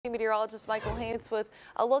meteorologist Michael Haynes with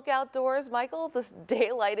a look outdoors. Michael, the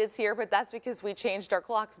daylight is here, but that's because we changed our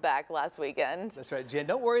clocks back last weekend. That's right, Jen.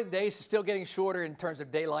 Don't worry, the days are still getting shorter in terms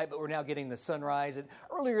of daylight, but we're now getting the sunrise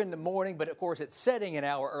earlier in the morning, but of course it's setting an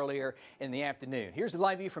hour earlier in the afternoon. Here's the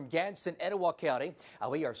live view from Gadsden, Etowah County.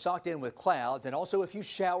 We are socked in with clouds and also a few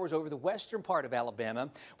showers over the western part of Alabama,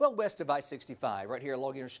 well west of I-65, right here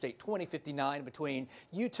along Interstate 2059 between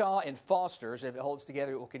Utah and Foster's. If it holds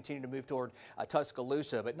together, it will continue to move toward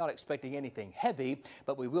Tuscaloosa, but not expecting anything heavy.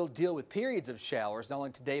 But we will deal with periods of showers, not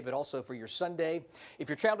only today, but also for your Sunday. If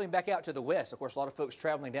you're traveling back out to the west, of course, a lot of folks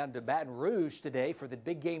traveling down to Baton Rouge today for the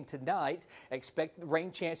big game tonight. Expect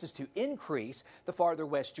rain chances to increase the farther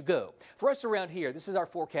west you go. For us around here, this is our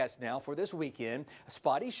forecast now for this weekend.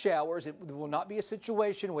 Spotty showers. It will not be a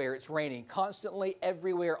situation where it's raining constantly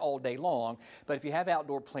everywhere all day long. But if you have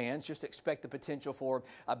outdoor plans, just expect the potential for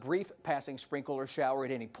a brief passing sprinkle or shower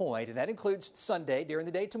at any point. And that includes Sunday during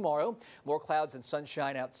the day tomorrow. More clouds and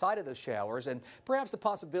sunshine outside of those showers, and perhaps the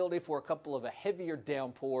possibility for a couple of heavier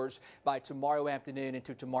downpours by tomorrow afternoon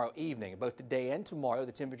into tomorrow evening. Both today and tomorrow,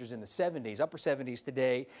 the temperatures in the 70s, upper 70s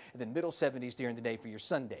today, and then middle 70s during the day for your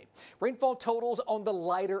Sunday. Rainfall totals on the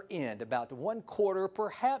lighter end, about 1/4,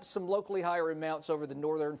 perhaps some locally higher amounts over the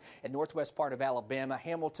northern and northwest part of Alabama,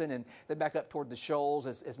 Hamilton, and then back up toward the Shoals,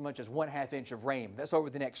 as much as 1/2 inch of rain. That's over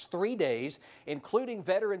the next 3 days, including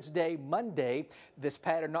Veterans Day Monday. This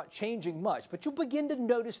pattern not changing much, but you'll begin to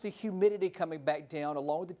notice the humidity coming back down,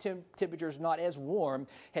 along with the temperatures not as warm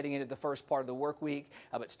heading into the first part of the work week,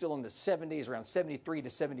 but still in the 70s, around 73 to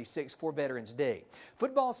 76 for Veterans Day.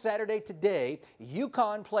 Football Saturday today,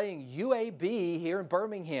 UConn playing UAB here in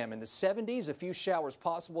Birmingham in the 70s. A few showers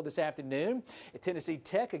possible this afternoon. Tennessee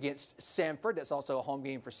Tech against Samford. That's also a home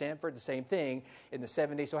game for Samford. The same thing in the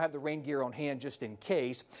 70s. So have the rain gear on hand just in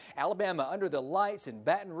case. Alabama under the lights in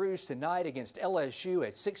Baton Rouge tonight against LSU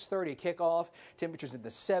at 6:30 kickoff. Temperatures in the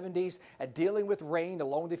 70s. Dealing with rain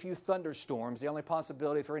along with a few thunderstorms. The only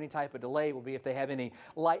possibility for any type of delay will be if they have any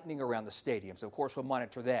lightning around the stadium. So of course we'll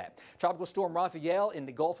monitor that. Tropical storm Rafael in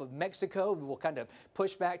the Gulf of Mexico will kind of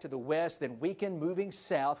push back to the west, then weaken, moving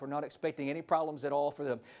south. We're not expecting any problems at all for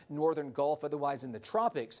the northern Gulf. Otherwise, in the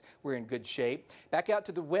tropics, we're in good shape. Back out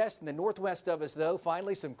to the west and the northwest of us, though,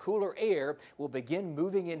 finally some cooler air will begin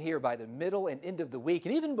moving in here by the middle and end of the week.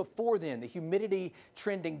 And even before then, the humidity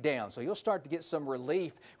trending down. So you'll start to get some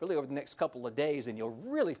relief really over the next couple of days, and you'll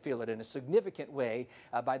really feel it in a significant way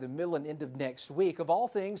by the middle and end of next week. Of all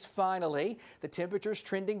things, finally, the temperatures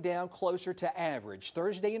trending down closer to average.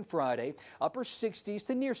 Thursday and Friday, upper 60s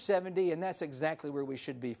to near 70, and that's exactly where we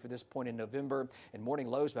should be for this point in November. And morning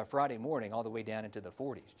lows by Friday morning all the way down into the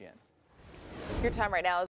 40s, Jen. Your time right now is